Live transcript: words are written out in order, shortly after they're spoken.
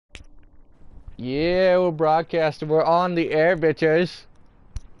Yeah, we're broadcasting. We're on the air, bitches.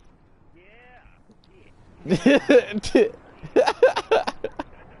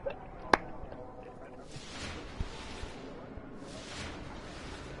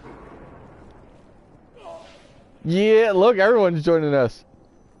 Yeah, look, everyone's joining us.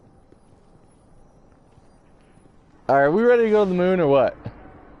 Alright, we ready to go to the moon or what?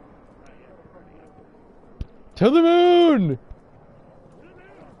 To the moon!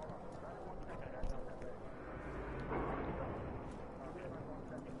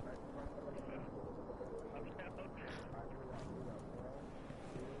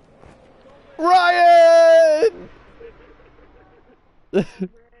 Ryan!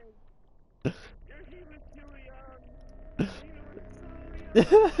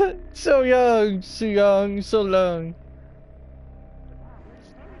 So young, so young, so long.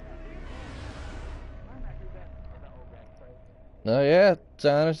 Oh yeah, it's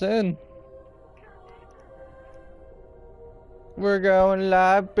on us in. We're going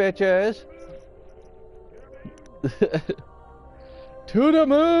live, bitches. To the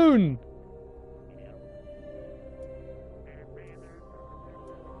moon!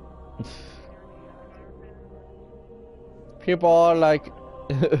 People are like,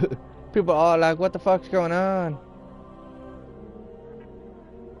 people are like, what the fuck's going on?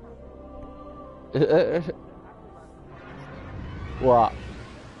 What?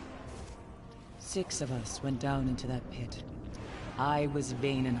 6 of us went down into that pit. I was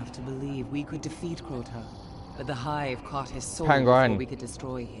vain enough to believe we could defeat Crota, but the Hive caught his soul before we could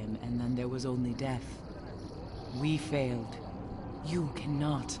destroy him, and then there was only death. We failed. You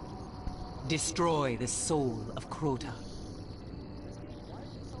cannot destroy the soul of Crota.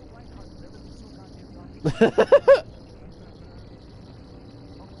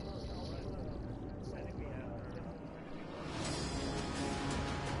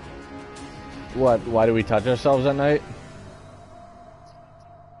 What? Why do we touch ourselves at night?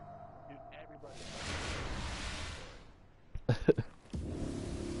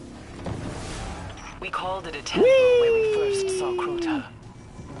 We called it a temple where we first saw Crota.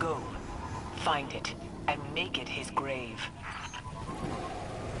 Go, find it, and make it his grave.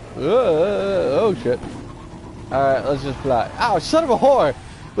 Oh shit. Alright, let's just fly. Ow, son of a whore!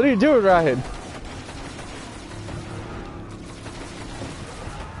 What are you doing, Ryan?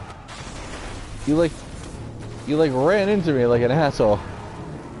 You like ran into me like an asshole.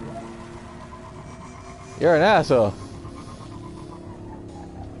 You're an asshole.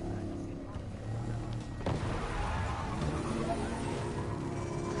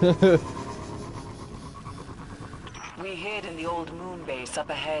 We hid in the old moon base up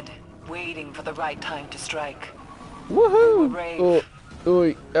ahead, waiting for the right time to strike. Woohoo! We were brave,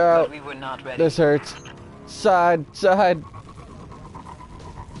 Ooh, but we were not ready. This hurts. Side.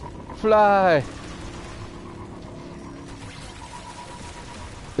 Fly.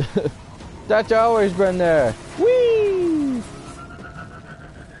 That's always been there. Whee!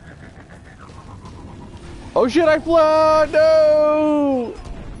 Oh shit, I flew! No!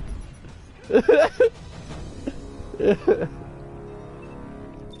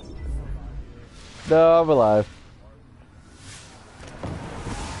 No, I'm alive.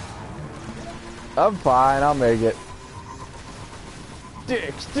 I'm fine, I'll make it.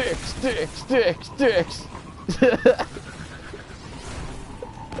 Dicks.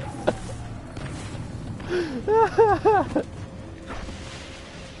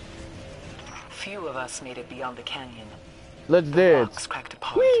 Few of us made it beyond the canyon. Let's dance. Rocks cracked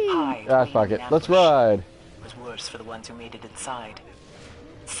apart. High, ah, fuck it. Let's ride. It was worse for the ones who made it inside.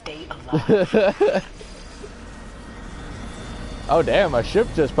 Stay alive. Oh damn, a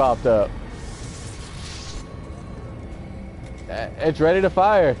ship just popped up. It's ready to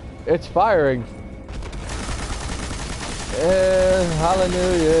fire. It's firing.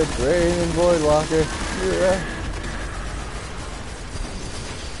 Hallelujah, it's raining Voidwalker. Yeah.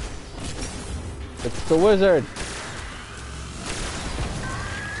 It's the wizard.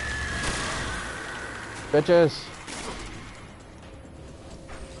 Bitches.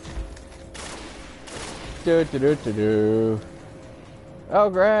 Do. Oh,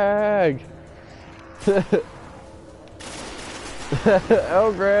 Greg.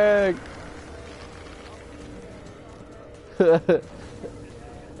 Oh, Greg.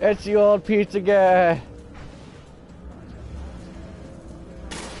 It's the old pizza guy.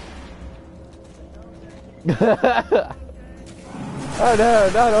 Oh no,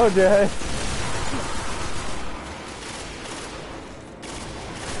 not OJ.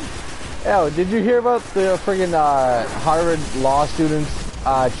 Oh, did you hear about the friggin' Harvard law students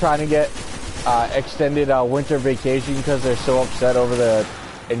trying to get extended winter vacation because they're so upset over the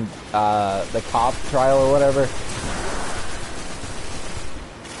in the cop trial or whatever.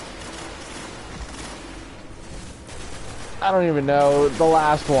 I don't even know. The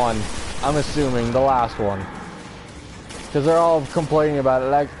last one. I'm assuming the last one. Because they're all complaining about it.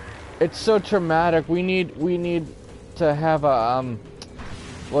 Like, it's so traumatic. We need to have a,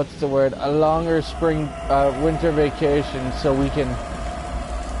 what's the word? A longer spring, winter vacation so we can...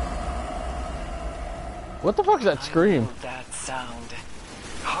 What the fuck is that scream? That sound.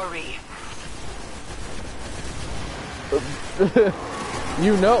 Hurry.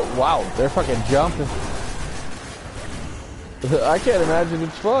 You know, wow, they're fucking jumping. I can't imagine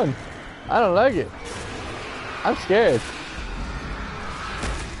it's fun. I don't like it. I'm scared.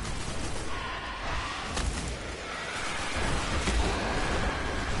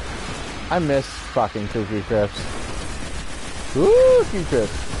 I miss fucking Cookie Crisps. Cookie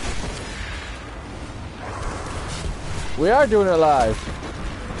Crisps. We are doing it live.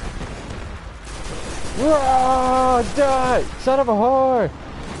 Whoa, die! Son of a whore!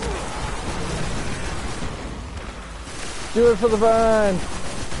 Do it for the van!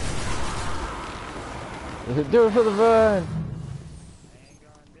 Do it for the van!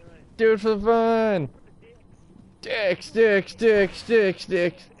 Do it for the van! Dicks, dicks, dicks, dicks,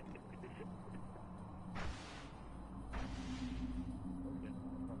 dicks.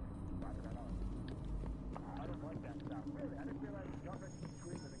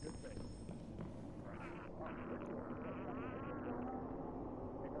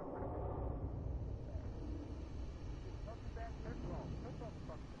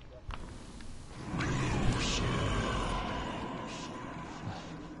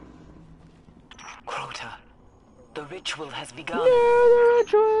 Crota, the ritual has begun. Yeah, the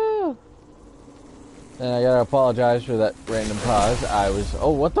ritual! And I gotta apologize for that random pause. I was...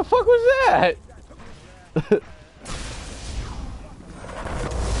 Oh, what the fuck was that?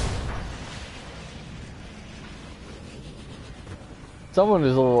 Someone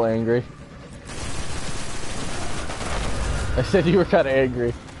is a little angry. I said you were kind of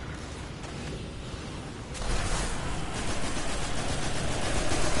angry.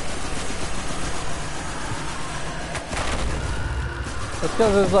 That's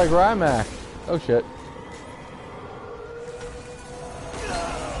because it's like Rymac. Oh shit.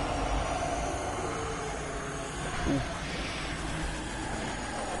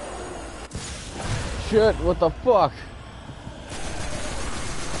 Shit, what the fuck?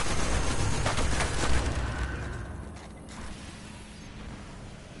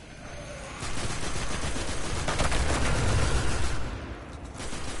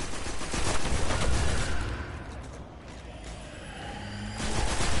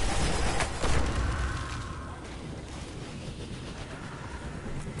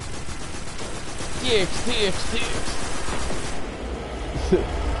 Dicks.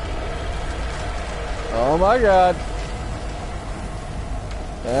 Oh my god.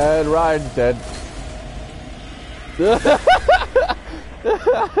 And Ryan's dead.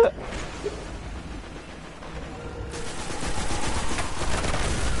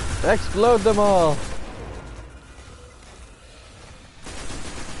 Explode them all.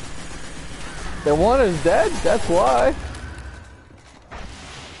 The one is dead, that's why.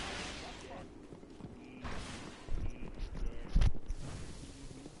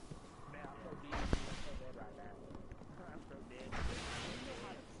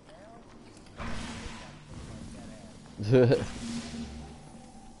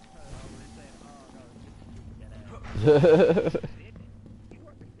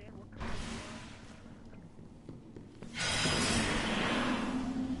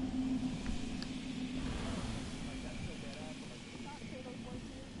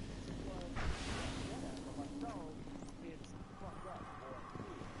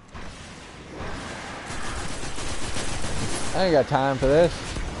 I ain't got time for this.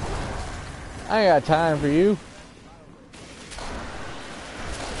 I ain't got time for you.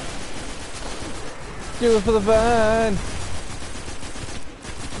 Do it for the van.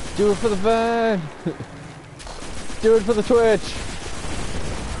 Do it for the van. Do it for the Twitch.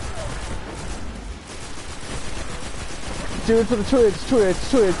 Do it for the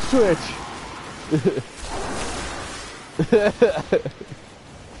Twitch.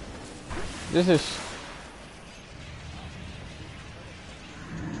 This is...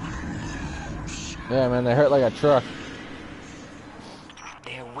 Yeah, man, they hurt like a truck.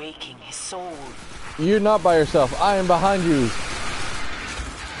 They're waking his soul. You're not by yourself. I am behind you.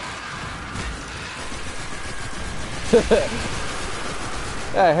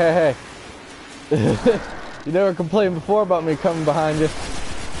 Hey. You never complained before about me coming behind you.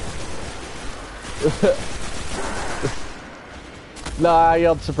 Nah, I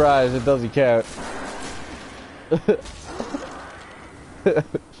yelled surprise. It doesn't count.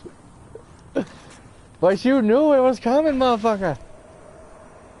 But you knew it was coming, motherfucker.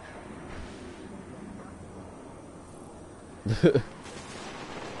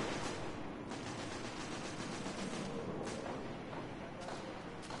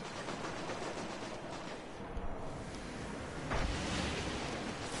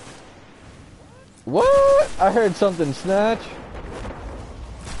 What? I heard something snatch.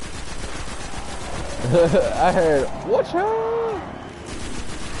 I heard, watch out!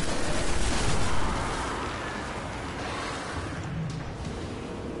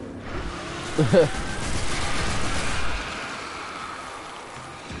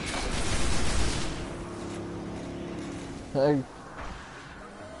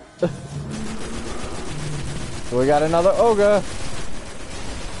 We got another ogre.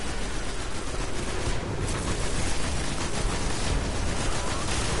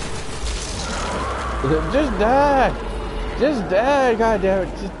 Just die! Just die,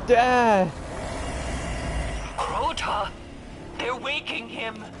 goddammit, just die! Crota! They're waking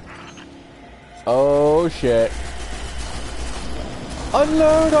him! Oh shit.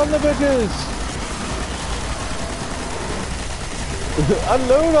 Unload on the bitches!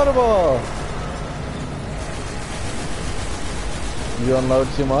 Unload on them all! You unload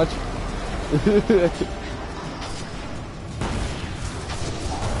too much?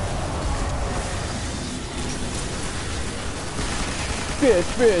 Bitch,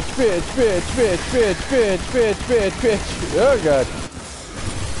 bitch, bitch, bitch, bitch, bitch, bitch, bitch, bitch, bitch. Oh god.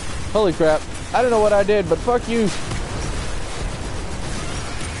 Holy crap. I don't know what I did, but fuck you.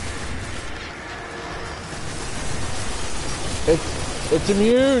 It's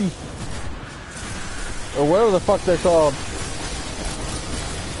immune. Or whatever the fuck they're called.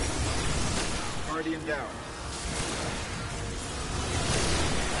 Guardian down.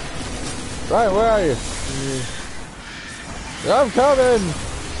 Ryan, where are you? I'm coming!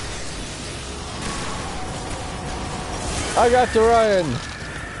 I got to Ryan!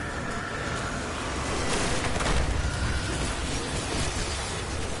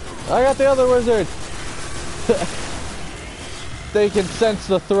 I got the other wizard! They can sense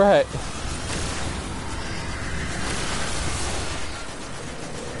the threat.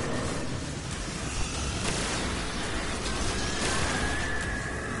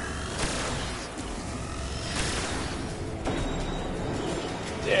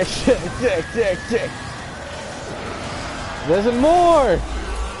 Dick. There's more!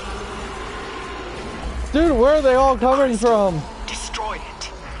 Dude, where are they all coming from? Destroy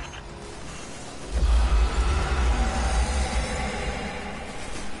it!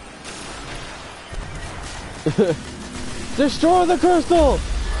 Destroy the crystal!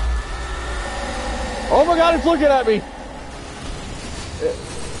 Oh my god, it's looking at me!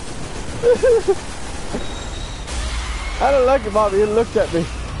 I don't like it, Bobby. It looked at me.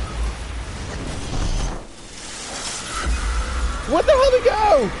 Where the hell did it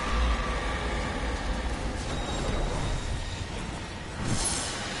go?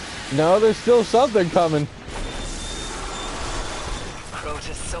 No, there's still something coming.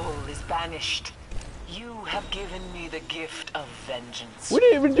 Crota's soul is banished. You have given me the gift of vengeance. We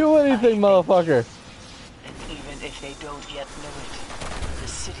didn't even do anything, motherfucker. And even if they don't yet know it, the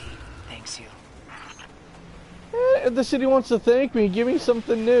city thanks you. If the city wants to thank me, give me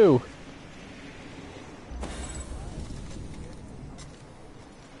something new.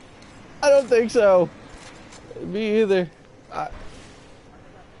 I don't think so. Me either.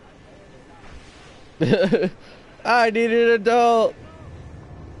 I need an adult.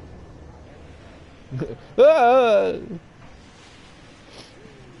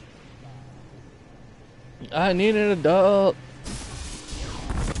 I need an adult.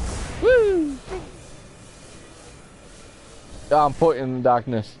 Woo! I'm put in the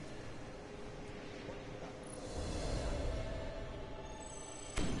darkness.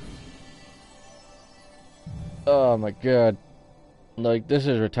 Oh my god. Like, this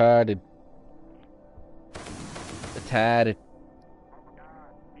is retarded. Retarded.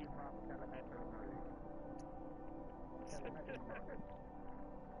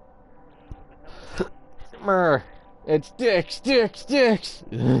 It's dicks.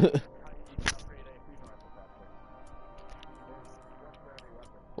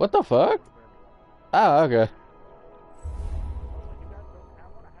 What the fuck? Oh, okay.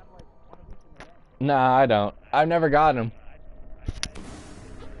 Nah, I don't. I've never gotten them.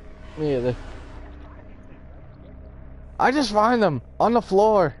 Me either. I just find them on the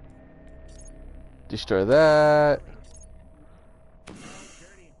floor. Destroy that.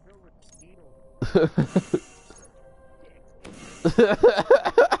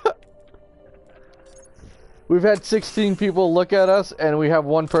 We've had 16 people look at us, and we have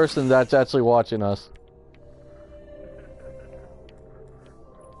one person that's actually watching us.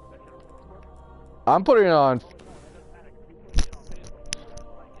 I'm putting it on.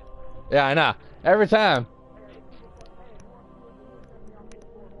 Yeah, I know. Every time.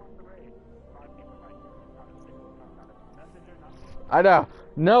 I know.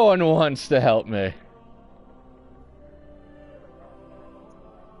 No one wants to help me.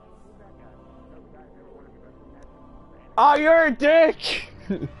 Oh, you're a dick!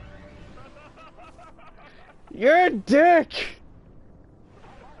 You're a dick!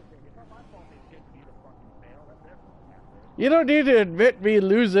 You don't need to admit me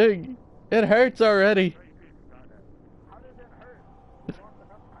losing. It hurts already.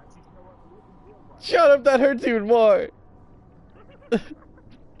 Shut up, that hurts even more.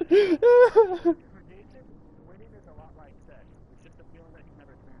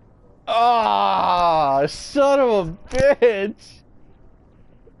 Ah, son of a bitch.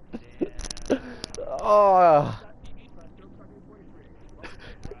 Oh.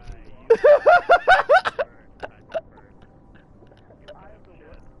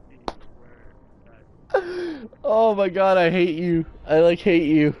 Oh my god, I hate you. I like hate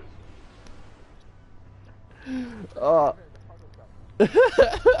you. Oh.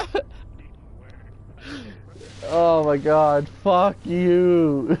 Oh my god, fuck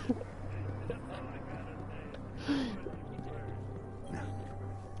you.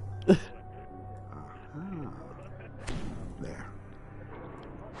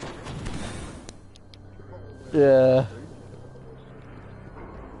 Yeah.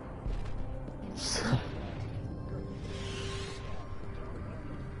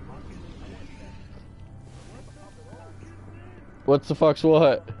 What's the fuck's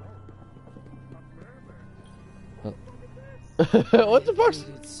what? What the fuck's...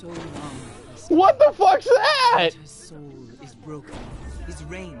 So long, what the fuck's that? his soul is broken. His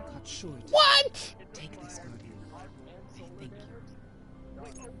reign cut short. What? Take this, Guardian. I thank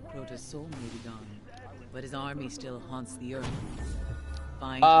you. Crota's soul may be gone, but his army still haunts the earth.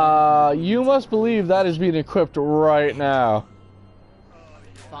 You must believe that is being equipped right now.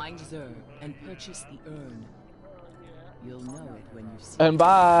 Find Zer and purchase the urn. You'll know it when you see And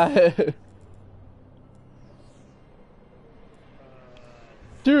bye.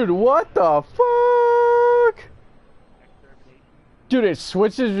 Dude, what the fuck? Dude, it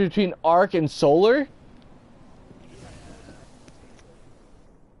switches between arc and solar?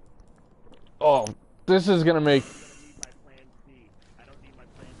 Oh, this is gonna make...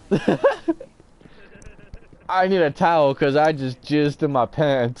 I need a towel because I just jizzed in my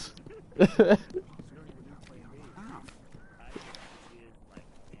pants.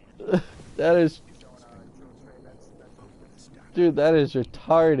 That is... Dude, that is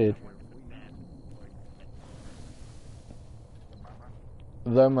retarded.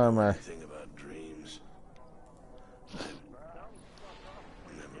 The murmur.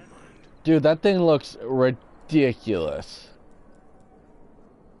 Dude, that thing looks ridiculous.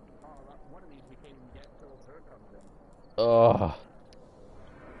 Ugh.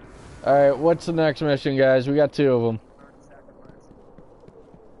 Alright, what's the next mission, guys? We got 2 of them.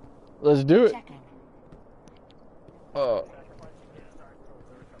 Let's do it. Oh.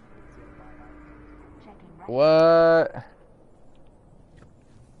 What?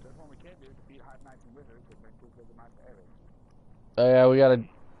 Oh yeah, we got a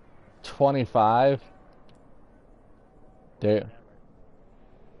 25. Dude.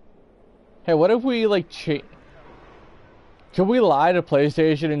 Hey, what if we like change? Could we lie to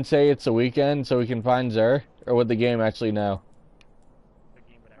PlayStation and say it's a weekend so we can find Zer? Or would the game actually know?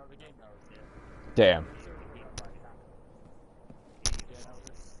 Damn.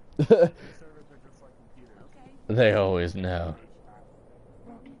 They always know.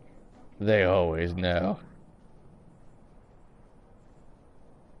 They always know.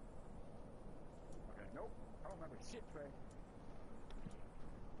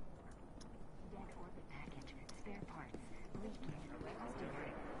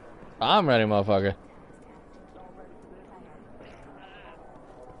 I'm ready, motherfucker.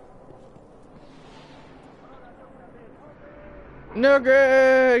 No,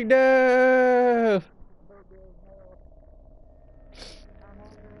 Greg, no!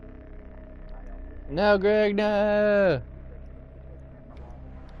 No, Greg, no!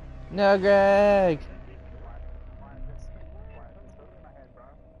 No, Greg!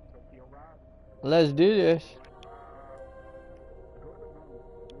 Let's do this.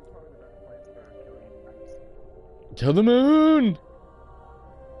 To the moon!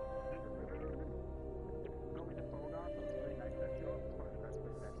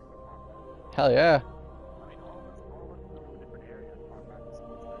 Hell yeah.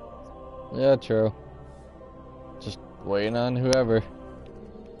 Yeah, true. Just waiting on whoever.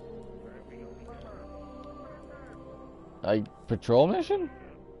 A patrol mission?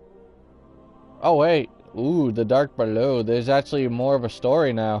 Oh wait. Ooh, the dark below. There's actually more of a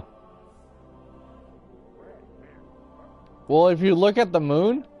story now. Well, if you look at the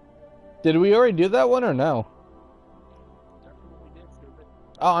moon, did we already do that one or no?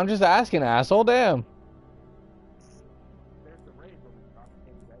 Oh, I'm just asking, asshole. Damn.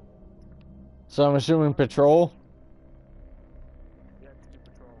 So I'm assuming patrol.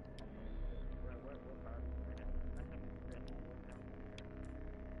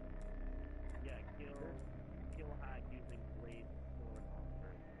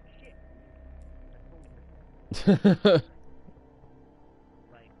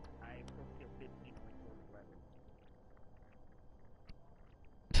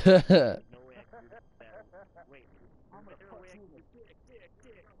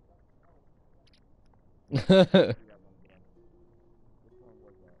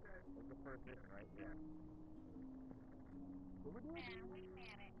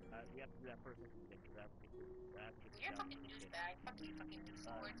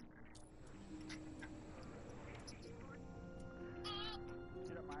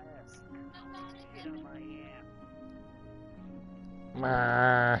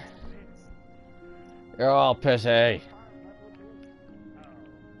 You're all pissy.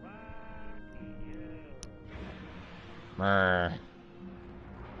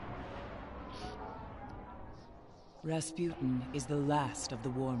 Rasputin is the last of the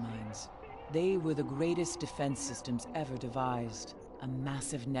war mines. They were the greatest defense systems ever devised. A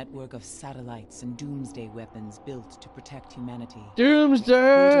massive network of satellites and doomsday weapons built to protect humanity.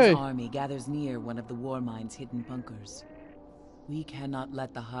 Doomsday! Crotas' army gathers near one of the war mine's hidden bunkers. We cannot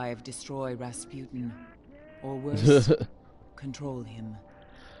let the Hive destroy Rasputin, or worse, control him.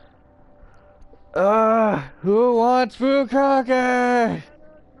 Who wants Bukake?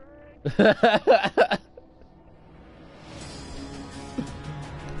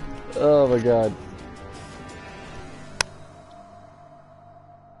 Oh my god.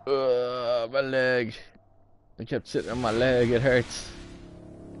 My leg. I kept sitting on my leg, it hurts.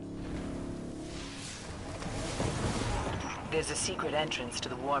 There's a secret entrance to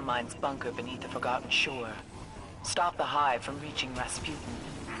the war mine's bunker beneath the Forgotten Shore. Stop the Hive from reaching Rasputin.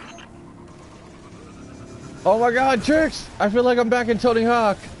 Oh my god, Trix! I feel like I'm back in Tony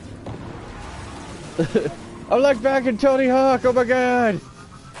Hawk. I'm like back in Tony Hawk, oh my god!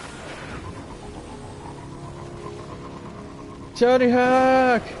 Tony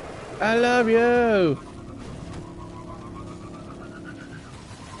Hawk! I love you!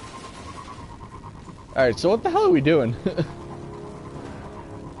 Alright, so what the hell are we doing?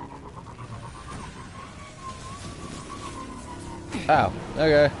 Ow,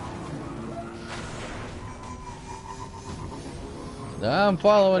 okay. I'm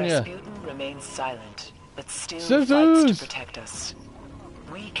following you. Rasputin remains silent, but still Scissors! fights to protect us.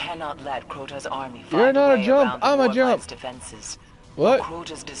 We cannot let Crota's army You're find a not a way jump, around the I'm a war jump. mine's defenses. What?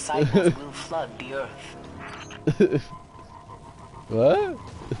 Crota's disciples will flood the earth. What?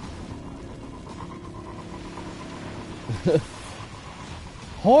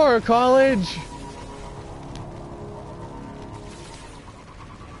 Horror college!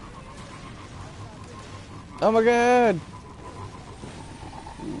 Oh my god!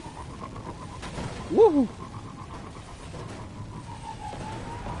 Woohoo!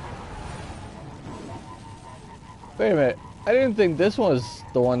 Wait a minute. I didn't think this was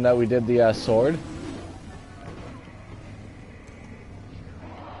the one that we did the sword.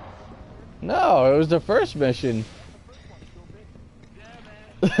 No, it was the first mission.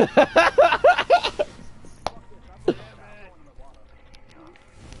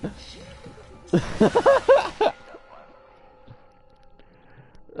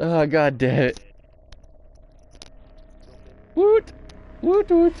 Oh, god damn it. Woot! Woot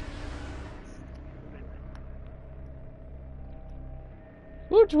woot!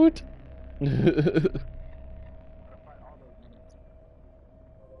 Woot woot!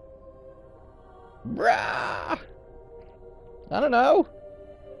 Brah! I don't know.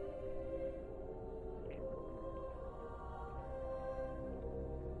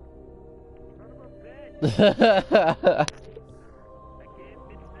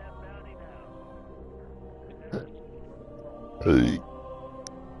 Hey.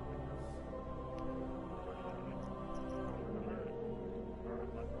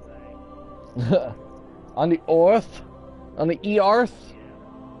 On the earth? On the earth?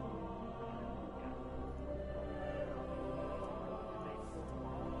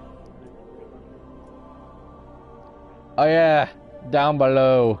 Oh yeah, down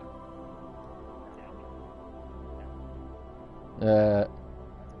below.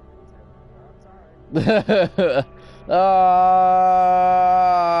 Ah.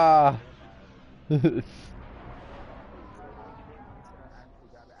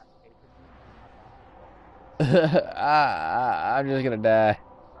 I'm just gonna die.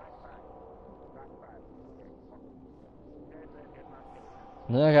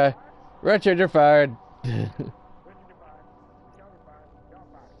 Okay. Richard, you're fired.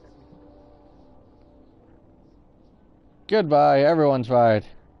 Goodbye, everyone's fired.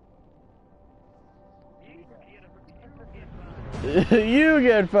 You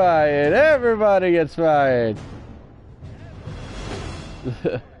get fired. Everybody gets fired.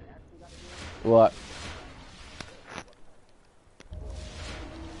 What?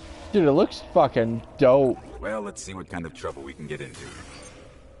 Dude, it looks fucking dope. Well, let's see what kind of trouble we can get into.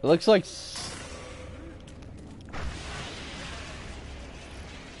 It looks like...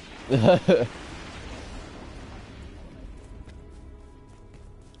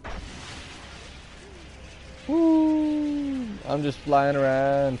 Woo! I'm just flying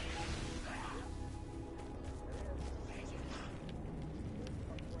around.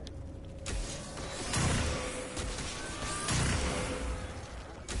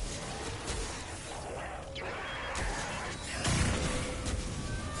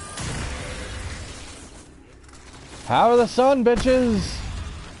 Power the sun, bitches!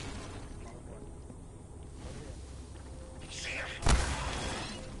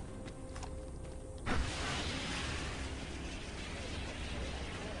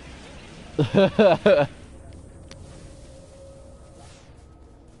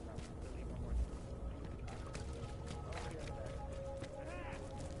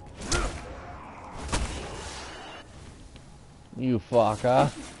 You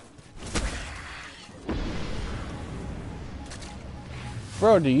fucker.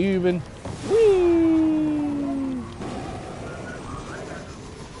 Bro, do you even... Whee!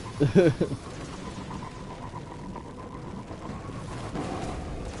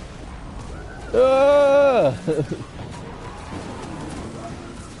 Ah!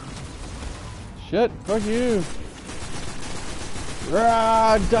 Shit, fuck you.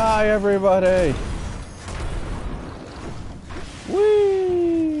 Rah, die everybody.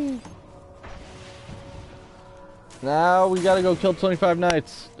 Whee! Now we gotta go kill 25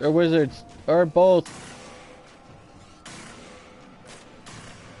 knights, or wizards, or both.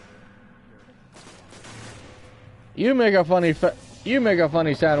 You make a funny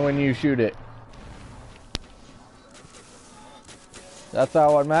sound when you shoot it. That's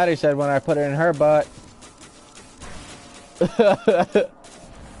not what Maddie said when I put it in her butt.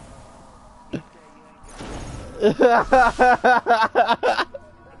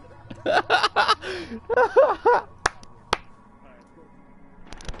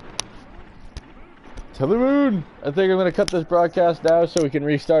 To the moon! I think I'm gonna cut this broadcast now so we can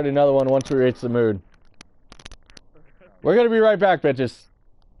restart another one once we reach the moon. We're gonna be right back, bitches.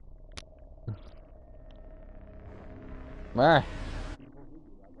 Ah.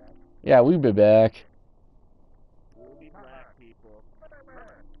 Yeah, we'll be back.